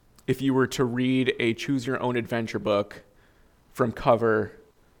if you were to read a choose-your-own-adventure book from cover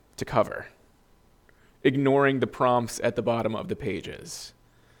to cover, ignoring the prompts at the bottom of the pages.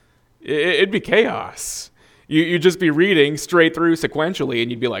 It'd be chaos. You'd just be reading straight through sequentially,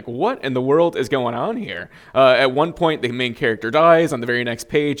 and you'd be like, what in the world is going on here? At one point, the main character dies. On the very next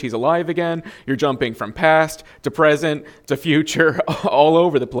page, he's alive again. You're jumping from past to present to future all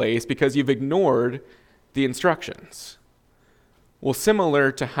over the place because you've ignored the instructions. Well,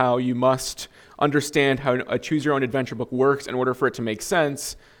 similar to how you must understand how a choose-your-own-adventure book works in order for it to make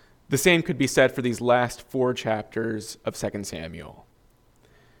sense, the same could be said for these last 4 chapters of 2 Samuel.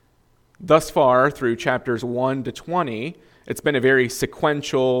 Thus far, through chapters 1 to 20, it's been a very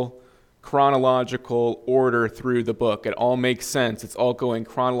sequential, chronological order through the book. It all makes sense. It's all going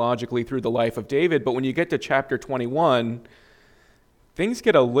chronologically through the life of David. But when you get to chapter 21, things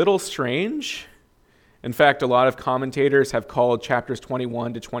get a little strange. In fact, a lot of commentators have called chapters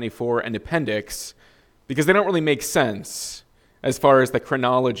 21 to 24 an appendix because they don't really make sense as far as the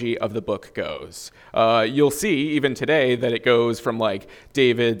chronology of the book goes. You'll see, even today, that it goes from like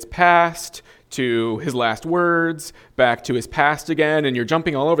David's past to his last words, back to his past again, and you're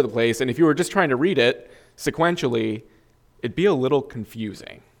jumping all over the place. And if you were just trying to read it sequentially, it'd be a little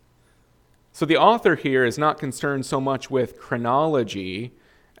confusing. So the author here is not concerned so much with chronology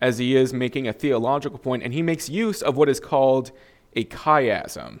as he is making a theological point, and he makes use of what is called a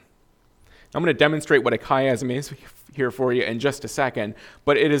chiasm. I'm going to demonstrate what a chiasm is here for you in just a second,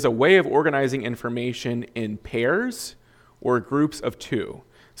 but it is a way of organizing information in pairs or groups of 2.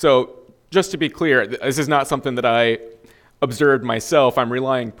 So just to be clear, this is not something that I observed myself. I'm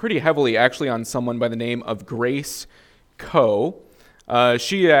relying pretty heavily actually on someone by the name of Grace Coe.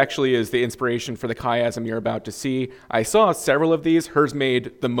 She actually is the inspiration for the chiasm you're about to see. I saw several of these. Hers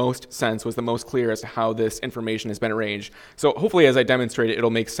made the most sense, was the most clear as to how this information has been arranged. So hopefully as I demonstrate it, it'll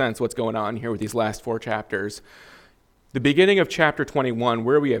make sense what's going on here with these last 4 chapters. The beginning of chapter 21,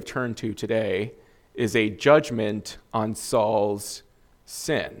 where we have turned to today, is a judgment on Saul's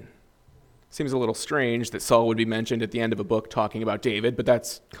sin. Seems a little strange that Saul would be mentioned at the end of a book talking about David, but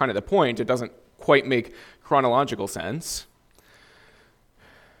that's kind of the point. It doesn't quite make chronological sense.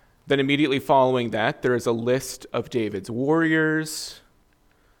 Then immediately following that, there is a list of David's warriors.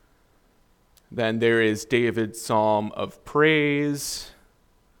 Then there is David's psalm of praise.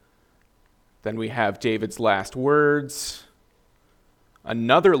 Then we have David's last words.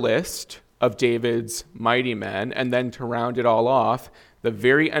 Another list of David's mighty men. And then to round it all off, the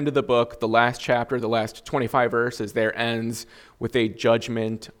very end of the book, the last chapter, the last 25 verses there ends with a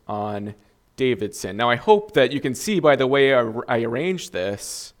judgment on David's sin. Now I hope that you can see by the way I arranged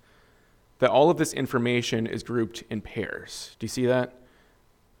this, that all of this information is grouped in pairs. Do you see that?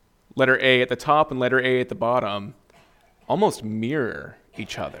 Letter A at the top and letter A at the bottom almost mirror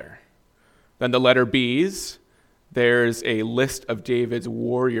each other. Then the letter B's, there's a list of David's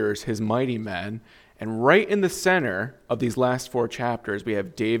warriors, his mighty men, and right in the center of these last 4 chapters, we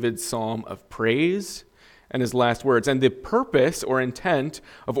have David's psalm of praise and his last words. And the purpose or intent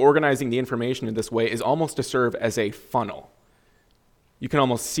of organizing the information in this way is almost to serve as a funnel. You can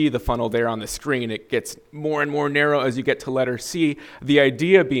almost see the funnel there on the screen. It gets more and more narrow as you get to letter C. The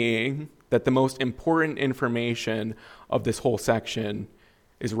idea being that the most important information of this whole section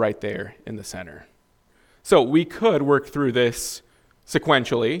is right there in the center. So we could work through this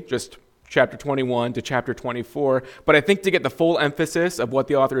sequentially, just chapter 21 to chapter 24, but I think to get the full emphasis of what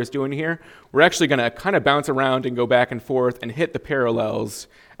the author is doing here, we're actually going to kind of bounce around and go back and forth and hit the parallels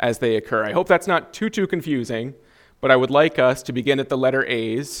as they occur. I hope that's not too confusing. But I would like us to begin at the letter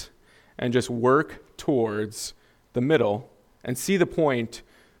A's and just work towards the middle and see the point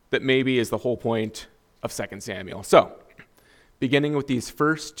that maybe is the whole point of 2 Samuel. So, beginning with these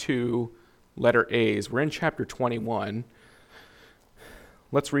first 2 letter A's, we're in chapter 21.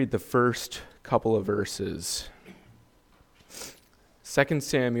 Let's read the first couple of verses. 2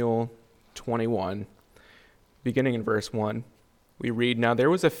 Samuel 21, beginning in verse 1, we read, "Now there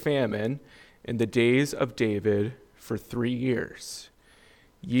was a famine in the days of David for 3 years,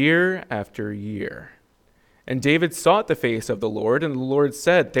 year after year. And David sought the face of the Lord, and the Lord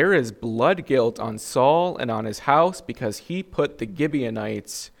said, 'There is blood guilt on Saul and on his house, because he put the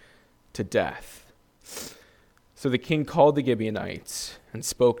Gibeonites to death.' So the king called the Gibeonites and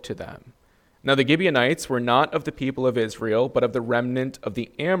spoke to them. Now the Gibeonites were not of the people of Israel, but of the remnant of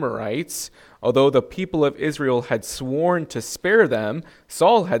the Amorites. Although the people of Israel had sworn to spare them,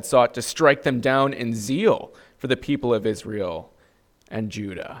 Saul had sought to strike them down in zeal for the people of Israel and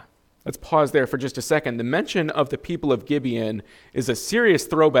Judah." Let's pause there for just a second. The mention of the people of Gibeon is a serious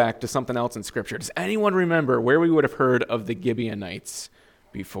throwback to something else in Scripture. Does anyone remember where we would have heard of the Gibeonites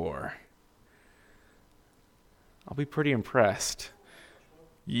before. I'll be pretty impressed.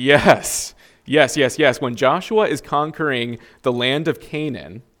 Yes. When Joshua is conquering the land of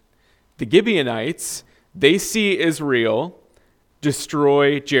Canaan, the Gibeonites, they see Israel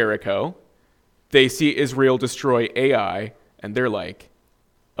destroy Jericho. They see Israel destroy Ai, and they're like,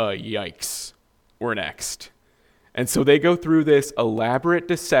 yikes, we're next. And so they go through this elaborate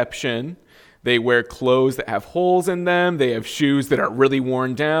deception. They wear clothes that have holes in them. They have shoes that are really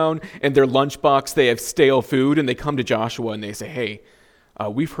worn down. In their lunchbox, they have stale food. And they come to Joshua and they say, hey,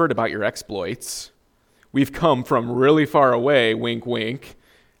 we've heard about your exploits. We've come from really far away, wink, wink,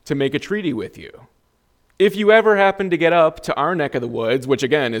 to make a treaty with you. If you ever happen to get up to our neck of the woods, which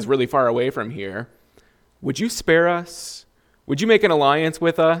again is really far away from here, would you spare us? Would you make an alliance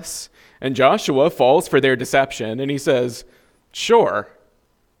with us? And Joshua falls for their deception and he says, sure,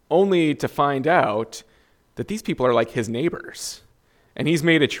 only to find out that these people are like his neighbors. And he's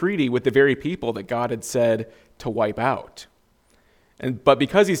made a treaty with the very people that God had said to wipe out. But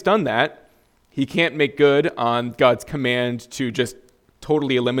because he's done that, he can't make good on God's command to just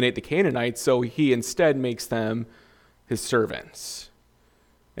totally eliminate the Canaanites, so he instead makes them his servants.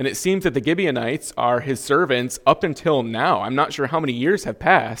 And it seems that the Gibeonites are his servants up until now. I'm not sure how many years have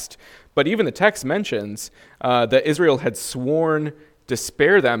passed, but even the text mentions that Israel had sworn to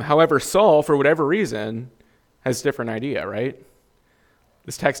spare them. However, Saul, for whatever reason, has a different idea, right?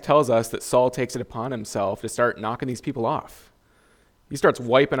 This text tells us that Saul takes it upon himself to start knocking these people off. He starts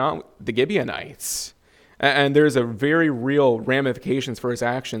wiping out the Gibeonites. And there's a very real ramifications for his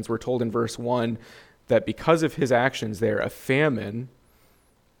actions. We're told in verse 1 that because of his actions there, a famine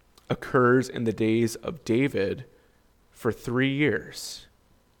occurs in the days of David for 3 years.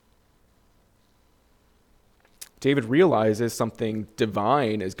 David realizes something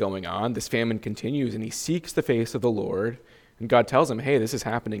divine is going on. This famine continues, and he seeks the face of the Lord. And God tells him, hey, this is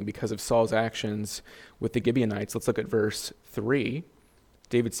happening because of Saul's actions with the Gibeonites. Let's look at verse 3.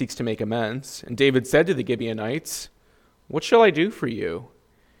 David seeks to make amends. And David said to the Gibeonites, what shall I do for you?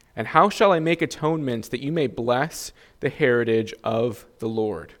 And how shall I make atonement that you may bless the heritage of the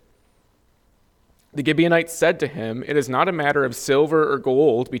Lord? The Gibeonites said to him, it is not a matter of silver or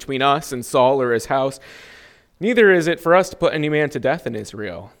gold between us and Saul or his house. Neither is it for us to put any man to death in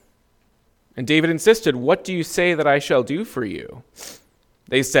Israel. And David insisted, what do you say that I shall do for you?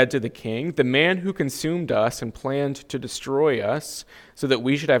 They said to the king, the man who consumed us and planned to destroy us so that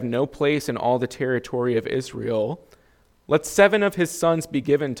we should have no place in all the territory of Israel, let 7 of his sons be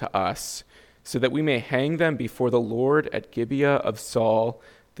given to us so that we may hang them before the Lord at Gibeah of Saul,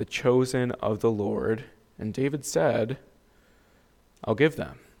 the chosen of the Lord. And David said, I'll give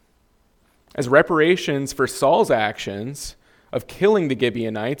them. As reparations for Saul's actions of killing the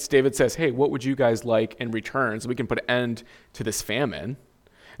Gibeonites, David says, hey, what would you guys like in return so we can put an end to this famine?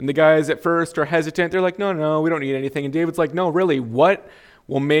 And the guys at first are hesitant. They're like, no, we don't need anything. And David's like, no, really, what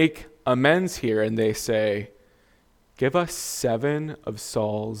will make amends here? And they say, give us 7 of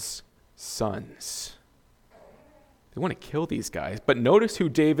Saul's sons. They want to kill these guys. But notice who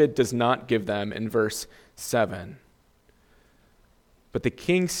David does not give them in verse 7. But the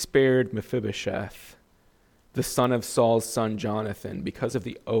king spared Mephibosheth, the son of Saul's son Jonathan, because of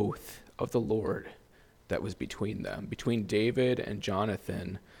the oath of the Lord that was between them, between David and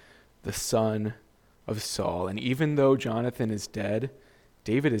Jonathan, the son of Saul. And even though Jonathan is dead,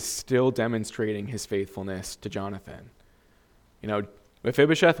 David is still demonstrating his faithfulness to Jonathan. You know,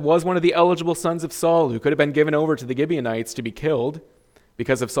 Mephibosheth was one of the eligible sons of Saul who could have been given over to the Gibeonites to be killed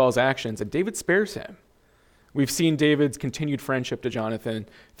because of Saul's actions, and David spares him. We've seen David's continued friendship to Jonathan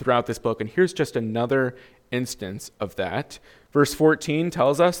throughout this book, and here's just another instance of that. Verse 14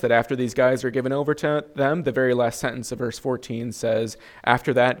 tells us that after these guys are given over to them, the very last sentence of verse 14 says,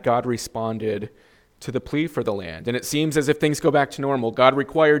 after that, God responded to the plea for the land. And it seems as if things go back to normal. God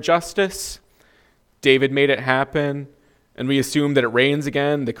required justice. David made it happen. And we assume that it rains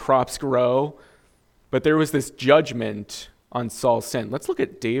again, the crops grow. But there was this judgment on Saul's sin. Let's look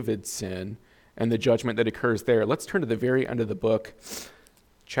at David's sin and the judgment that occurs there. Let's turn to the very end of the book,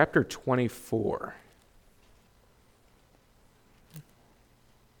 chapter 24.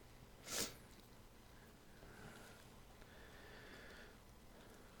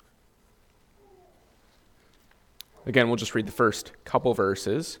 Again, we'll just read the first couple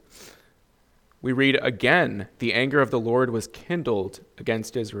verses. We read, again, the anger of the Lord was kindled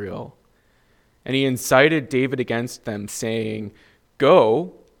against Israel, and he incited David against them, saying,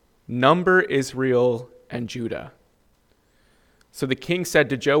 go, number Israel and Judah. So the king said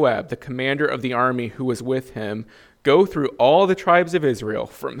to Joab, the commander of the army who was with him, "Go through all the tribes of Israel,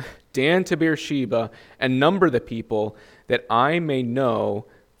 from Dan to Beersheba, and number the people, that I may know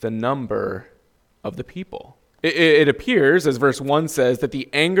the number of the people." It appears, as verse 1 says, that the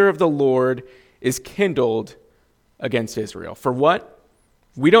anger of the Lord is kindled against Israel. For what?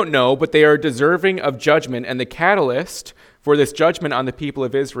 We don't know, but they are deserving of judgment, and the catalyst for this judgment on the people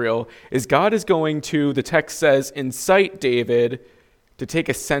of Israel is God is going to, the text says, incite David to take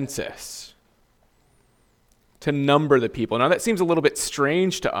a census, to number the people. Now that seems a little bit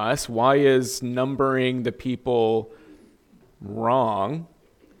strange to us. Why is numbering the people wrong?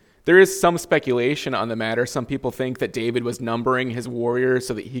 There is some speculation on the matter. Some people think that David was numbering his warriors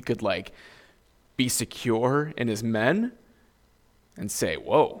so that he could be secure in his men and say,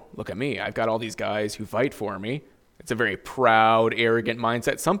 "Whoa, look at me. I've got all these guys who fight for me." It's a very proud, arrogant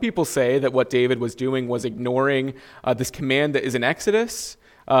mindset. Some people say that what David was doing was ignoring this command that is in Exodus.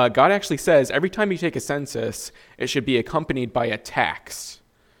 God actually says every time you take a census, it should be accompanied by a tax.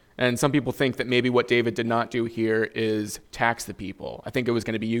 And some people think that maybe what David did not do here is tax the people. I think it was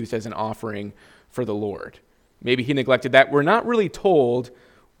going to be used as an offering for the Lord. Maybe he neglected that. We're not really told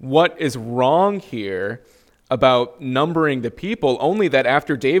what is wrong here about numbering the people, only that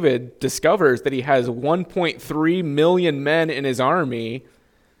after David discovers that he has 1.3 million men in his army,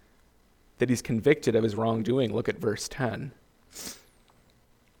 that he's convicted of his wrongdoing. Look at verse 10.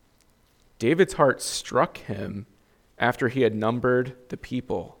 David's heart struck him after he had numbered the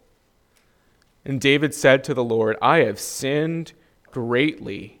people. And David said to the Lord, "I have sinned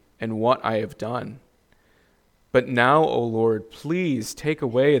greatly in what I have done. But now, O Lord, please take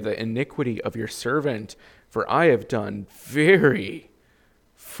away the iniquity of your servant, for I have done very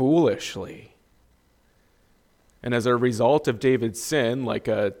foolishly." And as a result of David's sin, like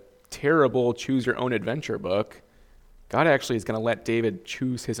a terrible choose-your-own-adventure book, God actually is going to let David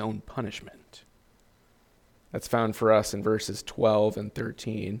choose his own punishment. That's found for us in verses 12 and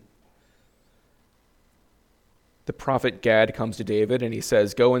 13. The prophet Gad comes to David and he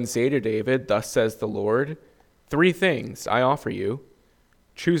says, "Go and say to David, thus says the Lord, 3 things I offer you.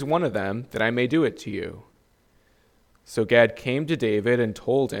 Choose one of them that I may do it to you." So Gad came to David and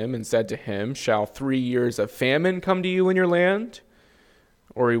told him and said to him, "Shall 3 years of famine come to you in your land?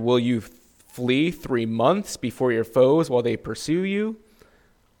 Or will you flee 3 months before your foes while they pursue you?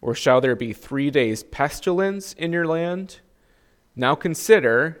 Or shall there be 3 days pestilence in your land? Now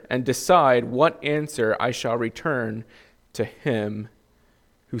consider and decide what answer I shall return to him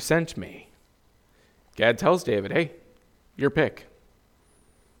who sent me." Gad tells David, "Hey, your pick.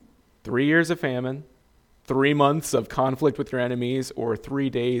 3 years of famine, 3 months of conflict with your enemies, or 3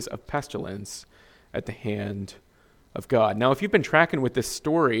 days of pestilence at the hand of God." Now, if you've been tracking with this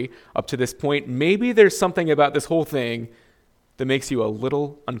story up to this point, maybe there's something about this whole thing that makes you a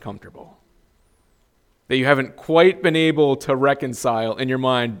little uncomfortable, that you haven't quite been able to reconcile in your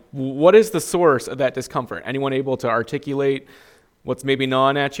mind. What is the source of that discomfort? Anyone able to articulate what's maybe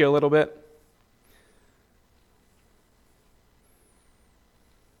gnawing at you a little bit?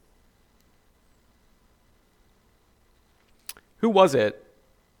 Who was it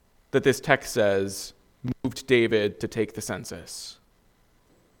that this text says moved David to take the census?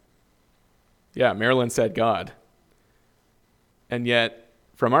 Yeah, Marilyn said God. And yet,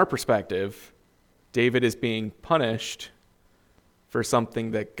 from our perspective, David is being punished for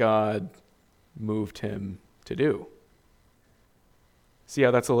something that God moved him to do. See how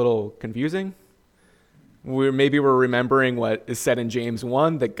that's a little confusing? Maybe we're remembering what is said in James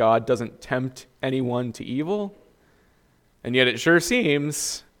 1, that God doesn't tempt anyone to evil. And yet it sure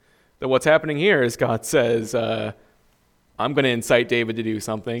seems that what's happening here is God says, I'm going to incite David to do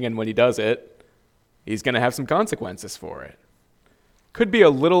something, and when he does it, he's going to have some consequences for it. Could be a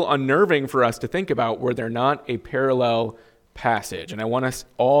little unnerving for us to think about were there not a parallel passage. And I want us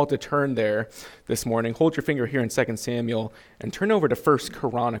all to turn there this morning. Hold your finger here in 2 Samuel and turn over to 1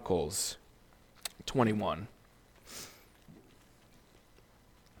 Chronicles 21.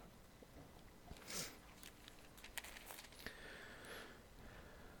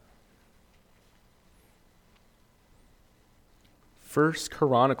 First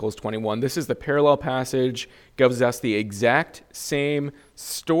Chronicles 21. This is the parallel passage, gives us the exact same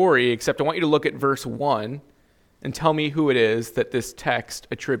story, except I want you to look at verse 1 and tell me who it is that this text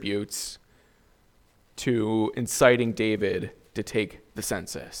attributes to inciting David to take the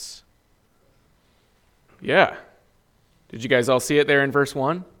census. Yeah. Did you guys all see it there in verse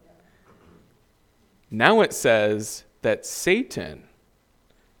 1? Now it says that Satan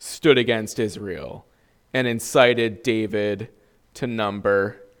stood against Israel and incited David to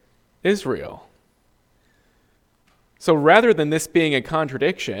number Israel. So rather than this being a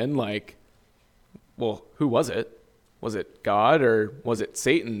contradiction, like, well, who was it? Was it God or was it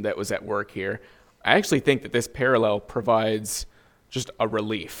Satan that was at work here? I actually think that this parallel provides just a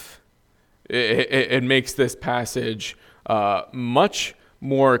relief. It makes this passage much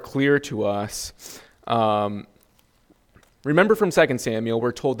more clear to us. Remember from 2 Samuel,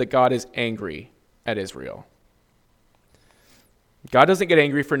 we're told that God is angry at Israel. God doesn't get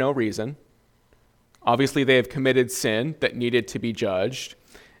angry for no reason. Obviously, they have committed sin that needed to be judged.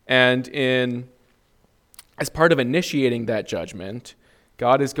 And as part of initiating that judgment,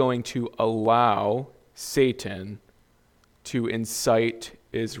 God is going to allow Satan to incite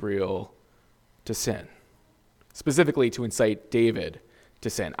Israel to sin, specifically to incite David to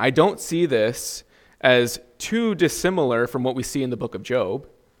sin. I don't see this as too dissimilar from what we see in the book of Job,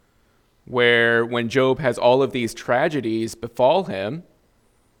 where when Job has all of these tragedies befall him,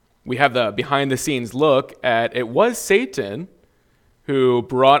 we have the behind-the-scenes look at it was Satan who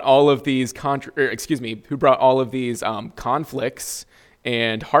brought all of these conflicts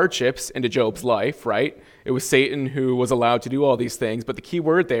and hardships into Job's life, right? It was Satan who was allowed to do all these things, but the key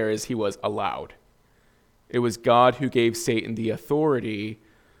word there is he was allowed. It was God who gave Satan the authority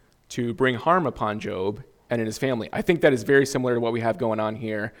to bring harm upon Job and in his family. I think that is very similar to what we have going on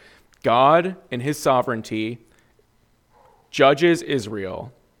here. God, in his sovereignty, judges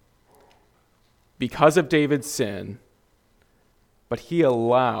Israel because of David's sin, but he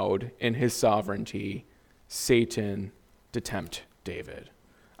allowed, in his sovereignty, Satan to tempt David.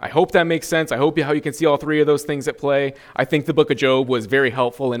 I hope that makes sense. I hope how you can see all three of those things at play. I think the book of Job was very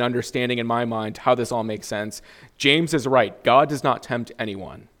helpful in understanding in my mind how this all makes sense. James is right. God does not tempt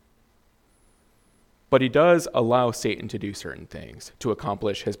anyone. But he does allow Satan to do certain things to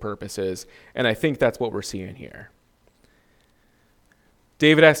accomplish his purposes, and I think that's what we're seeing here.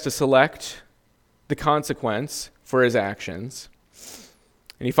 David has to select the consequence for his actions,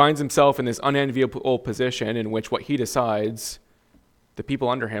 and he finds himself in this unenviable position in which what he decides the people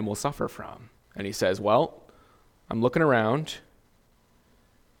under him will suffer from. And he says, well, I'm looking around.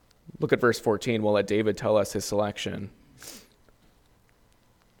 Look at verse 14. We'll let David tell us his selection.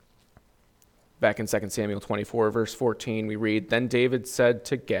 Back in 2 Samuel 24, verse 14, we read, Then David said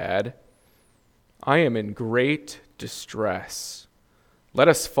to Gad, I am in great distress. Let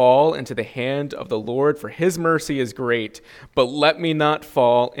us fall into the hand of the Lord, for his mercy is great, but let me not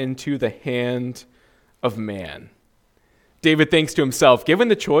fall into the hand of man. David thinks to himself, given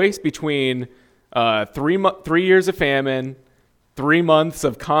the choice between 3 years of famine, 3 months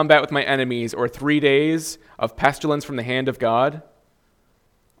of combat with my enemies, or 3 days of pestilence from the hand of God,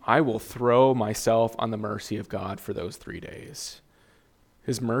 I will throw myself on the mercy of God for those 3 days.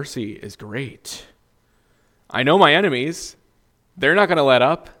 His mercy is great. I know my enemies. They're not going to let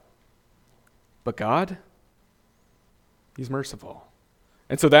up. But God, he's merciful.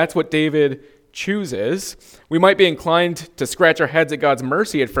 And so that's what David chooses. We might be inclined to scratch our heads at God's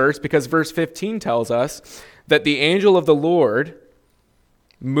mercy at first because verse 15 tells us that the angel of the Lord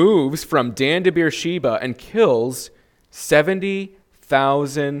moves from Dan to Beersheba and kills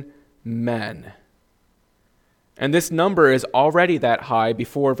 70,000 men. And this number is already that high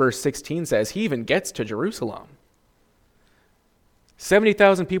before verse 16 says he even gets to Jerusalem.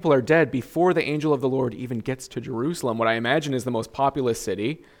 70,000 people are dead before the angel of the Lord even gets to Jerusalem, what I imagine is the most populous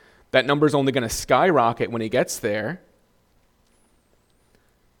city. That number is only going to skyrocket when he gets there.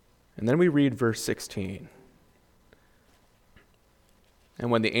 And then we read verse 16.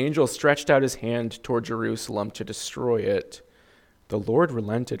 And when the angel stretched out his hand toward Jerusalem to destroy it, the Lord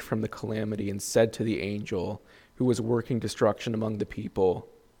relented from the calamity and said to the angel who was working destruction among the people,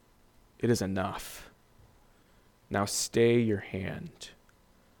 It is enough. Now stay your hand.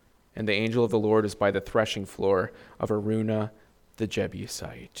 And the angel of the Lord is by the threshing floor of Araunah the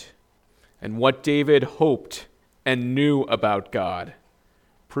Jebusite. And what David hoped and knew about God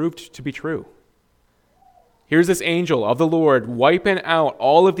proved to be true. Here's this angel of the Lord wiping out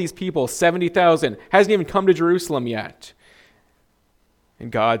all of these people, 70,000, hasn't even come to Jerusalem yet.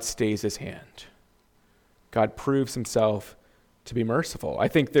 And God stays his hand. God proves himself to be merciful. I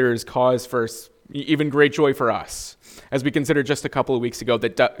think there's cause for even great joy for us, as we considered just a couple of weeks ago,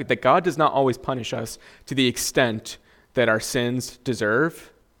 that God does not always punish us to the extent that our sins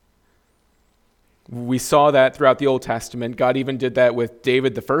deserve. We saw that throughout the Old Testament. God even did that with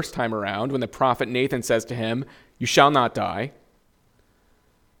David the first time around when the prophet Nathan says to him, You shall not die.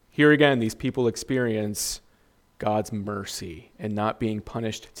 Here again, these people experience God's mercy and not being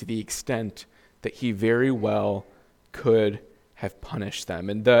punished to the extent that he very well could have punished them.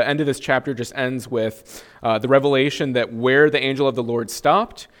 And the end of this chapter just ends with the revelation that where the angel of the Lord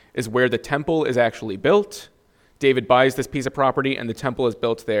stopped is where the temple is actually built. David buys this piece of property, and the temple is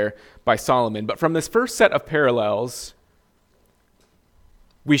built there by Solomon. But from this first set of parallels,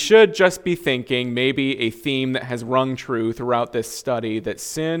 we should just be thinking maybe a theme that has rung true throughout this study, that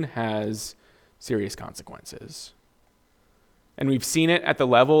sin has serious consequences. And we've seen it at the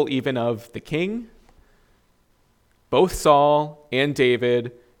level even of the king. Both Saul and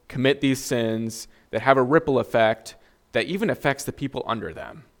David commit these sins that have a ripple effect that even affects the people under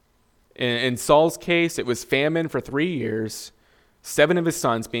them. In Saul's case, it was famine for 3 years, 7 of his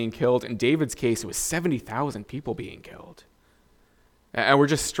sons being killed. In David's case, it was 70,000 people being killed. And we're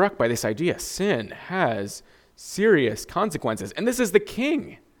just struck by this idea. Sin has serious consequences. And this is the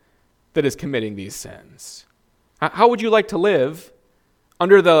king that is committing these sins. How would you like to live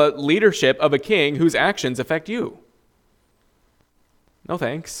under the leadership of a king whose actions affect you? No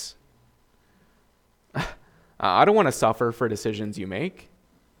thanks. I don't want to suffer for decisions you make.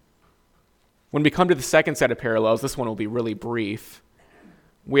 When we come to the second set of parallels, this one will be really brief.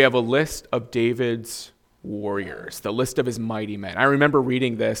 We have a list of David's warriors, the list of his mighty men. I remember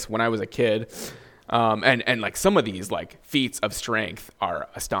reading this when I was a kid, and like some of these like feats of strength are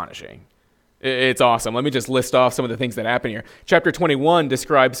astonishing. It's awesome. Let me just list off some of the things that happen here. Chapter 21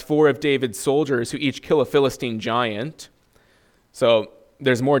 describes 4 of David's soldiers who each kill a Philistine giant. So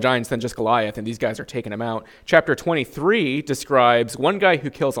there's more giants than just Goliath, and these guys are taking him out. Chapter 23 describes one guy who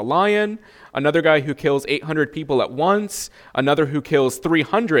kills a lion, another guy who kills 800 people at once, another who kills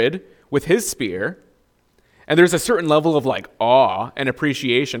 300 with his spear. And there's a certain level of like awe and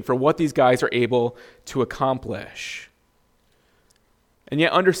appreciation for what these guys are able to accomplish. And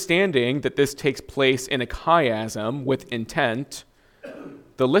yet understanding that this takes place in a chiasm with intent,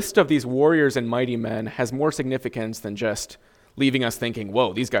 the list of these warriors and mighty men has more significance than just leaving us thinking,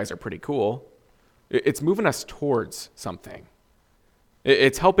 whoa, these guys are pretty cool. It's moving us towards something.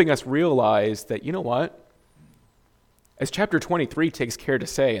 It's helping us realize that, you know what? As chapter 23 takes care to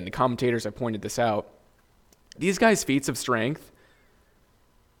say, and the commentators have pointed this out, these guys' feats of strength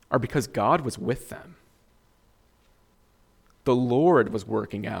are because God was with them. The Lord was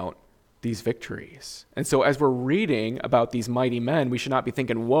working out these victories. And so as we're reading about these mighty men, we should not be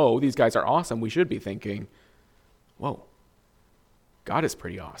thinking, whoa, these guys are awesome. We should be thinking, whoa, God is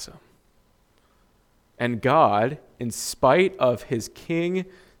pretty awesome. And God, in spite of his king's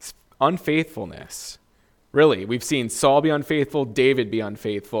unfaithfulness, really, we've seen Saul be unfaithful, David be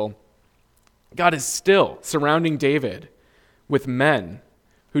unfaithful. God is still surrounding David with men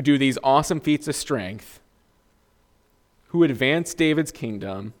who do these awesome feats of strength, who advance David's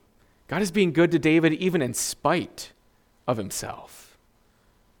kingdom. God is being good to David even in spite of himself.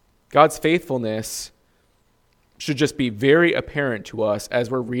 God's faithfulness should just be very apparent to us as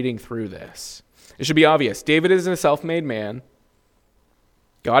we're reading through this. It should be obvious. David isn't a self-made man.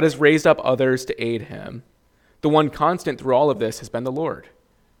 God has raised up others to aid him. The one constant through all of this has been the Lord.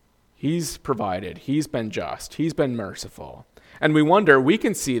 He's provided. He's been just. He's been merciful. And we wonder, we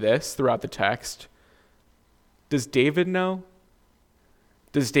can see this throughout the text. Does David know?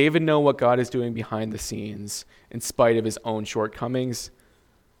 Does David know what God is doing behind the scenes in spite of his own shortcomings?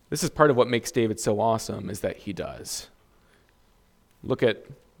 This is part of what makes David so awesome, is that he does. Look at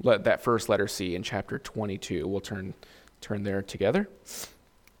that first letter C in chapter 22. We'll turn there together.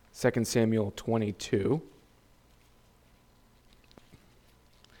 2 Samuel 22.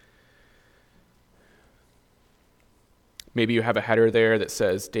 Maybe you have a header there that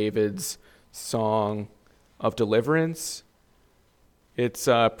says David's song of deliverance. It's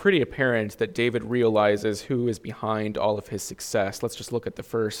pretty apparent that David realizes who is behind all of his success. Let's just look at the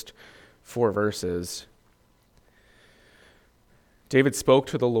first 4 verses. David spoke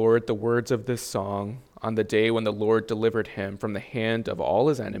to the Lord the words of this song on the day when the Lord delivered him from the hand of all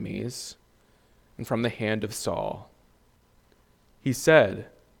his enemies and from the hand of Saul. He said,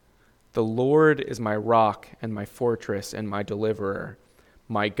 "The Lord is my rock and my fortress and my deliverer,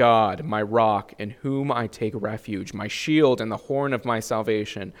 my God, my rock, in whom I take refuge, my shield and the horn of my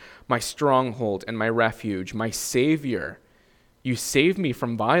salvation, my stronghold and my refuge, my Savior. You save me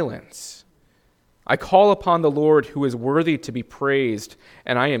from violence. I call upon the Lord who is worthy to be praised,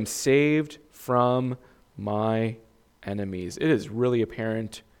 and I am saved from my enemies." It is really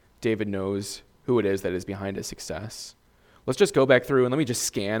apparent David knows who it is that is behind his success. Let's just go back through and let me just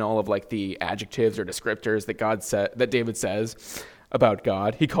scan all of like the adjectives or descriptors that David says about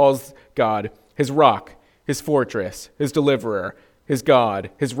God. He calls God his rock, his fortress, his deliverer, his God,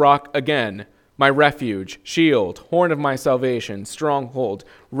 his rock again, my refuge, shield, horn of my salvation, stronghold,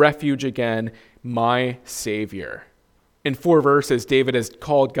 refuge again, my Savior. In 4 verses, David has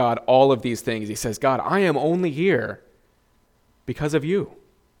called God all of these things. He says, God, I am only here because of you.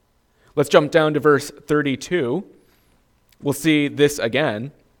 Let's jump down to verse 32. We'll see this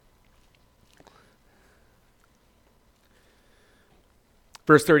again.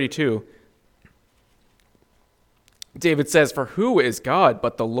 Verse 32. David says, "For who is God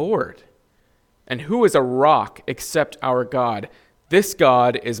but the Lord? And who is a rock except our God? This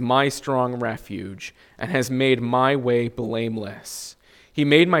God is my strong refuge and has made my way blameless. He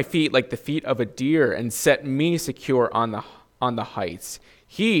made my feet like the feet of a deer and set me secure on the heights.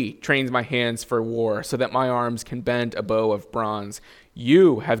 He trains my hands for war so that my arms can bend a bow of bronze.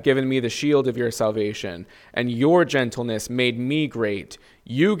 You have given me the shield of your salvation, and your gentleness made me great.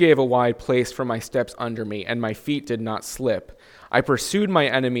 You gave a wide place for my steps under me, and my feet did not slip. I pursued my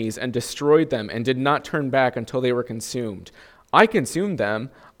enemies and destroyed them and did not turn back until they were consumed. I consumed them.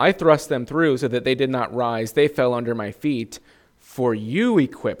 I thrust them through so that they did not rise. They fell under my feet. For you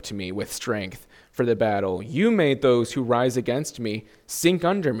equipped me with strength for the battle. You made those who rise against me sink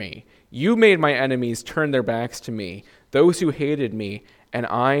under me. You made my enemies turn their backs to me, those who hated me, and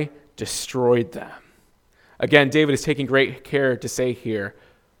I destroyed them." Again, David is taking great care to say here,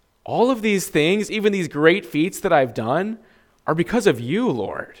 all of these things, even these great feats that I've done, are because of you,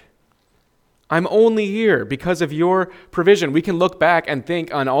 Lord. I'm only here because of your provision. We can look back and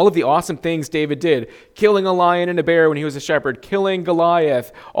think on all of the awesome things David did, killing a lion and a bear when he was a shepherd, killing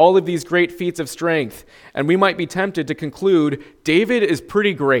Goliath, all of these great feats of strength. And we might be tempted to conclude David is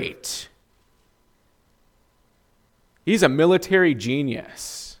pretty great. He's a military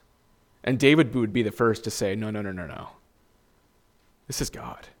genius. And David would be the first to say, no. This is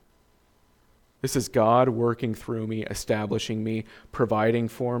God. This is God working through me, establishing me, providing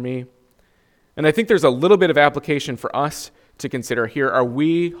for me. And I think there's a little bit of application for us to consider here. Are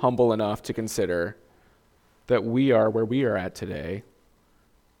we humble enough to consider that we are where we are at today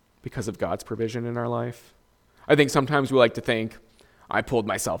because of God's provision in our life? I think sometimes we like to think, I pulled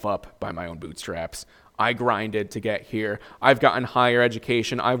myself up by my own bootstraps. I grinded to get here. I've gotten higher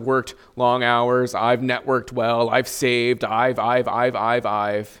education. I've worked long hours. I've networked well. I've saved.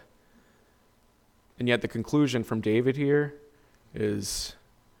 I've. And yet the conclusion from David here is,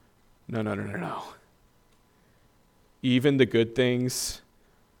 no. Even the good things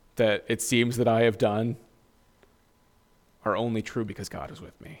that it seems that I have done are only true because God is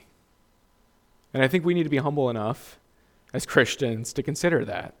with me. And I think we need to be humble enough as Christians to consider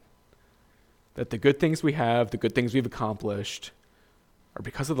that the good things we have, the good things we've accomplished are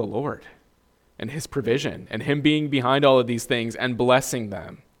because of the Lord and his provision and him being behind all of these things and blessing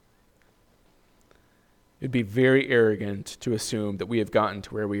them. It'd be very arrogant to assume that we have gotten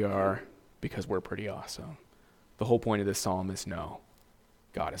to where we are because we're pretty awesome. The whole point of this psalm is no,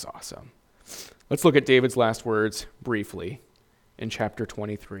 God is awesome. Let's look at David's last words briefly in chapter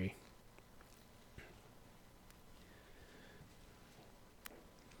 23.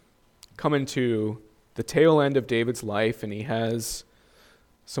 Coming to the tail end of David's life, and he has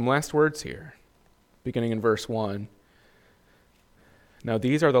some last words here, beginning in verse 1. Now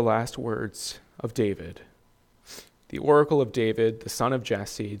these are the last words of David, the oracle of David, the son of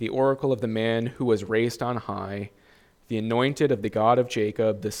Jesse, the oracle of the man who was raised on high, the anointed of the God of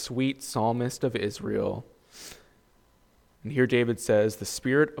Jacob, the sweet psalmist of Israel. And here David says, "The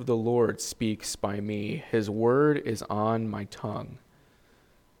Spirit of the Lord speaks by me. His word is on my tongue.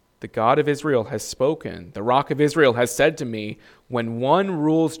 The God of Israel has spoken. The Rock of Israel has said to me, when one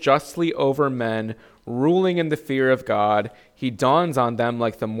rules justly over men, ruling in the fear of God, he dawns on them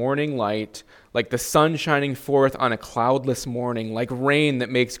like the morning light, like the sun shining forth on a cloudless morning, like rain that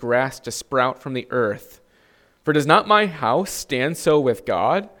makes grass to sprout from the earth. For does not my house stand so with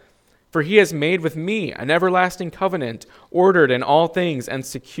God? For he has made with me an everlasting covenant, ordered in all things and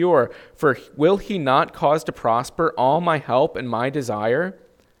secure. For will he not cause to prosper all my help and my desire?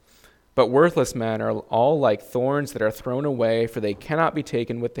 But worthless men are all like thorns that are thrown away, for they cannot be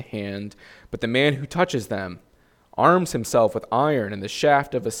taken with the hand. But the man who touches them arms himself with iron and the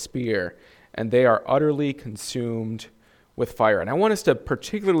shaft of a spear, and they are utterly consumed with fire." And I want us to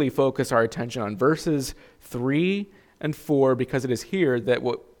particularly focus our attention on verses 3 and 4, because it is here that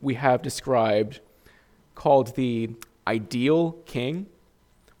what we have described called the ideal king.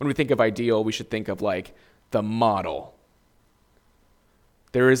 When we think of ideal, we should think of like the model.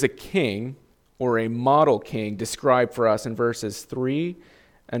 There is a king or a model king described for us in verses 3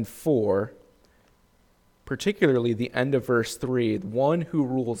 and 4, particularly the end of verse 3, one who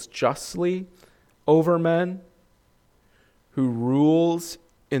rules justly over men, who rules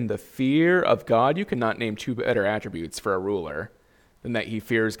in the fear of God. You cannot name two better attributes for a ruler than that he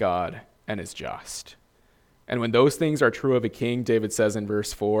fears God and is just. And when those things are true of a king, David says in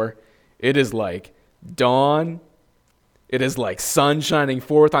verse 4, it is like dawn. It is like sun shining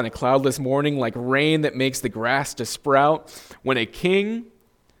forth on a cloudless morning, like rain that makes the grass to sprout. When a king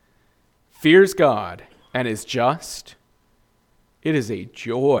fears God and is just, it is a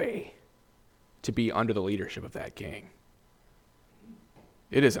joy to be under the leadership of that king.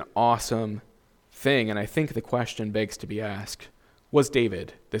 It is an awesome thing, and I think the question begs to be asked, was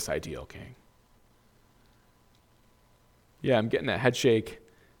David this ideal king? Yeah, I'm getting a head shake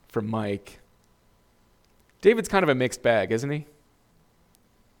from Mike. David's kind of a mixed bag, isn't he?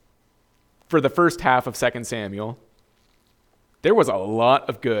 For the first half of 2 Samuel, there was a lot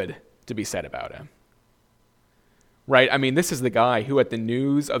of good to be said about him. Right? I mean, this is the guy who at the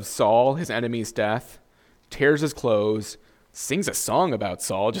news of Saul, his enemy's death, tears his clothes, sings a song about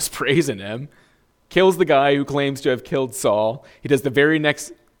Saul, just praising him, kills the guy who claims to have killed Saul. He does in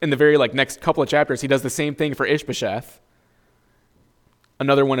the very next couple of chapters, he does the same thing for Ishbosheth,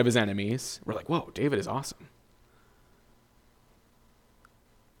 another one of his enemies. We're like, whoa, David is awesome.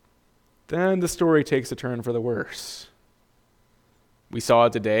 Then the story takes a turn for the worse. We saw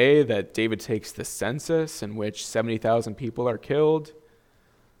today that David takes the census in which 70,000 people are killed.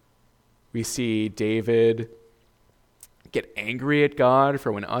 We see David get angry at God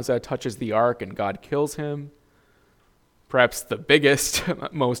for when Uzzah touches the ark and God kills him. Perhaps the biggest,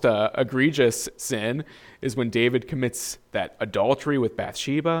 most egregious sin is when David commits that adultery with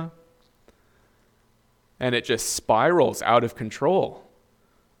Bathsheba. And it just spirals out of control.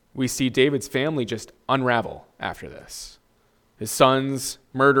 We see David's family just unravel after this. His sons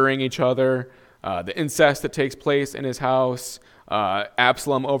murdering each other, the incest that takes place in his house,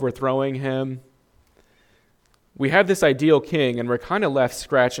 Absalom overthrowing him. We have this ideal king, and we're kind of left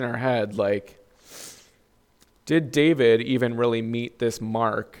scratching our head like, did David even really meet this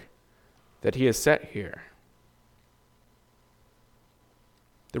mark that he has set here?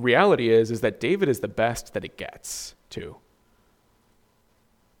 The reality is that David is the best that it gets, too.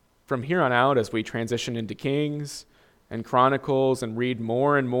 From here on out, as we transition into Kings and Chronicles and read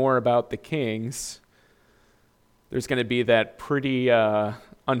more and more about the kings, there's going to be that pretty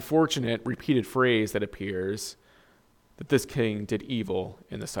unfortunate repeated phrase that appears that this king did evil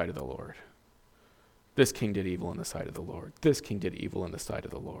in the sight of the Lord. This king did evil in the sight of the Lord. This king did evil in the sight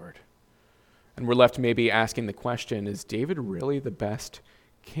of the Lord. And we're left maybe asking the question, is David really the best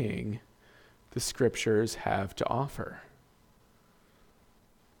king the scriptures have to offer?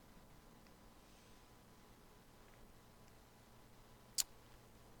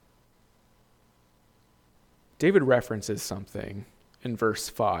 David references something in verse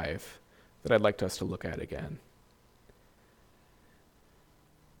 5 that I'd like us to look at again.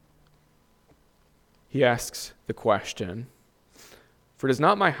 He asks the question, "For does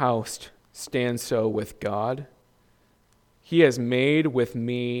not my house stand so with God? He has made with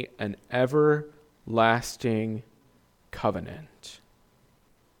me an everlasting covenant."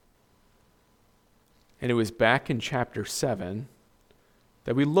 And it was back in chapter 7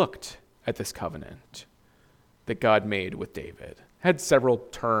 that we looked at this covenant that God made with David. It had several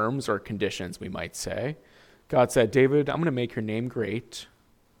terms or conditions, we might say. God said, David, I'm going to make your name great.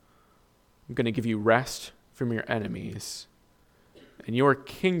 I'm going to give you rest from your enemies. And your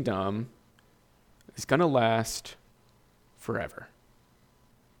kingdom is going to last forever.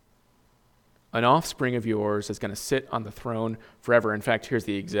 An offspring of yours is going to sit on the throne forever. In fact, here's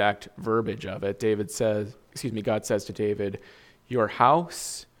the exact verbiage of it. God says to David, your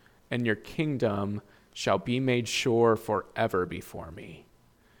house and your kingdom shall be made sure forever before me.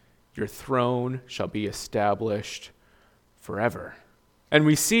 Your throne shall be established forever. And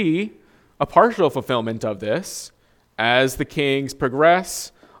we see a partial fulfillment of this as the kings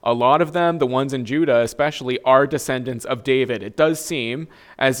progress. A lot of them, the ones in Judah especially, are descendants of David. It does seem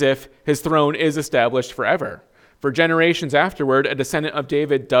as if his throne is established forever. For generations afterward, a descendant of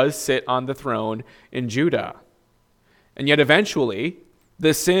David does sit on the throne in Judah. And yet eventually,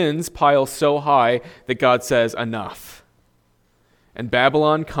 the sins pile so high that God says, enough. And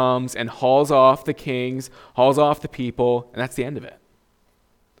Babylon comes and hauls off the kings, hauls off the people, and that's the end of it.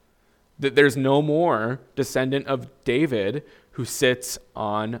 That there's no more descendant of David who sits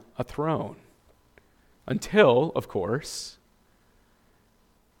on a throne. Until, of course,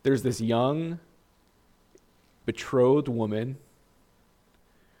 there's this young, betrothed woman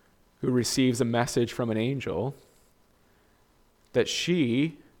who receives a message from an angel that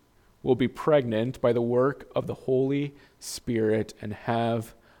she will be pregnant by the work of the Holy Spirit and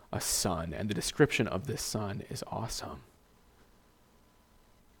have a son. And the description of this son is awesome.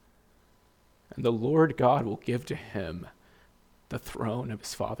 And the Lord God will give to him the throne of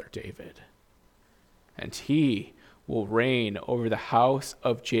his father David. And he will reign over the house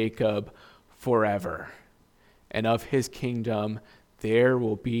of Jacob forever. and of his kingdom there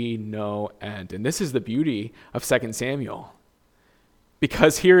will be no end. And this is the beauty of 2 Samuel.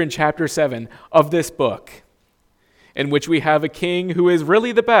 Because here in chapter 7 of this book, in which we have a king who is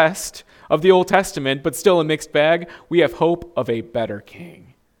really the best of the Old Testament, but still a mixed bag, we have hope of a better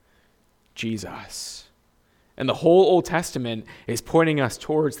king, Jesus. And the whole Old Testament is pointing us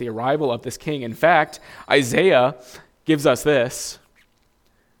towards the arrival of this king. In fact, Isaiah gives us this.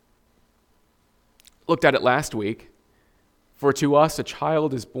 Looked at it last week. For to us a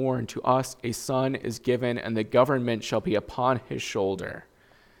child is born, to us a son is given, and the government shall be upon his shoulder.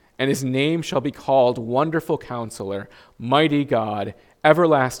 And his name shall be called Wonderful Counselor, Mighty God,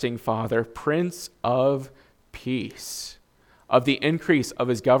 Everlasting Father, Prince of Peace. Of the increase of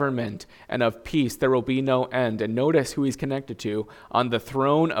his government and of peace there will be no end. And notice who he's connected to. On the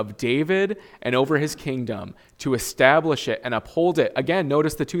throne of David and over his kingdom, to establish it and uphold it. Again,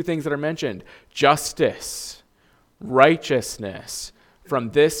 notice the two things that are mentioned. Justice, righteousness, from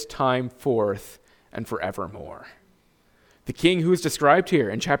this time forth and forevermore. The king who is described here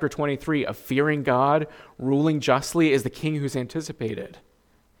in chapter 23 of fearing God, ruling justly, is the king who's anticipated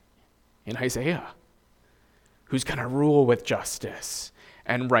in Isaiah, who's going to rule with justice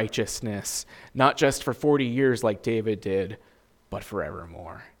and righteousness, not just for 40 years like David did, but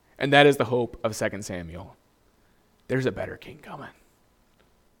forevermore. And that is the hope of 2 Samuel. There's a better king coming.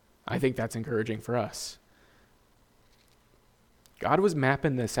 I think that's encouraging for us. God was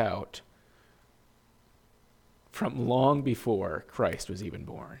mapping this out from long before Christ was even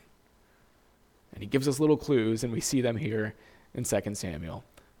born. And he gives us little clues, and we see them here in 2 Samuel.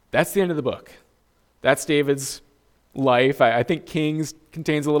 That's the end of the book. That's David's life. I think Kings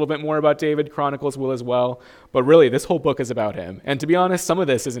contains a little bit more about David. Chronicles will as well. But really, this whole book is about him. And to be honest, some of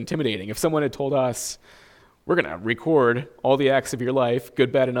this is intimidating. If someone had told us, we're going to record all the acts of your life,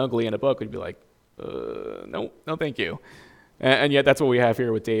 good, bad, and ugly, in a book, we'd be like, no, thank you. And yet that's what we have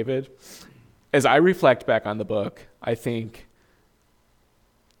here with David. As I reflect back on the book, I think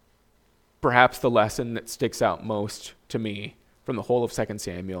perhaps the lesson that sticks out most to me from the whole of 2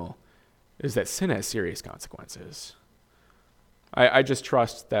 Samuel is that sin has serious consequences. I just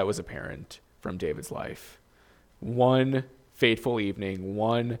trust that was apparent from David's life. One fateful evening,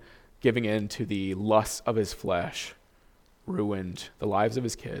 one giving in to the lusts of his flesh, ruined the lives of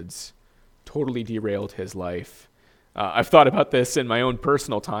his kids, totally derailed his life. I've thought about this in my own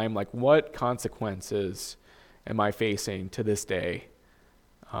personal time, like what consequences am I facing to this day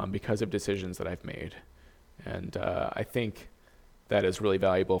because of decisions that I've made? And I think that is really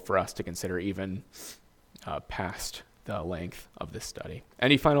valuable for us to consider even past the length of this study.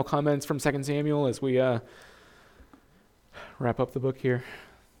 Any final comments from 2 Samuel as we wrap up the book here?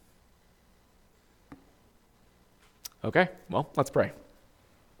 Okay, well, let's pray.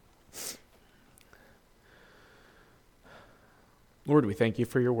 Lord, we thank you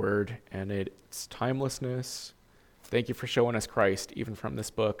for your word and its timelessness. Thank you for showing us Christ even from this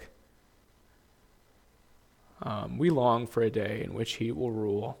book. We long for a day in which he will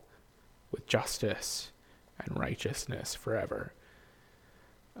rule with justice and righteousness forever.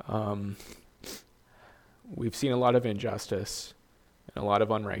 We've seen a lot of injustice and a lot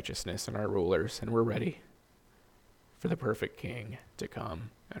of unrighteousness in our rulers, and we're ready for the perfect king to come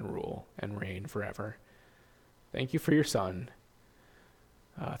and rule and reign forever. Thank you for your Son.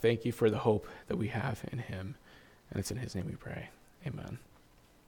 Thank you for the hope that we have in him. And it's in his name we pray. Amen.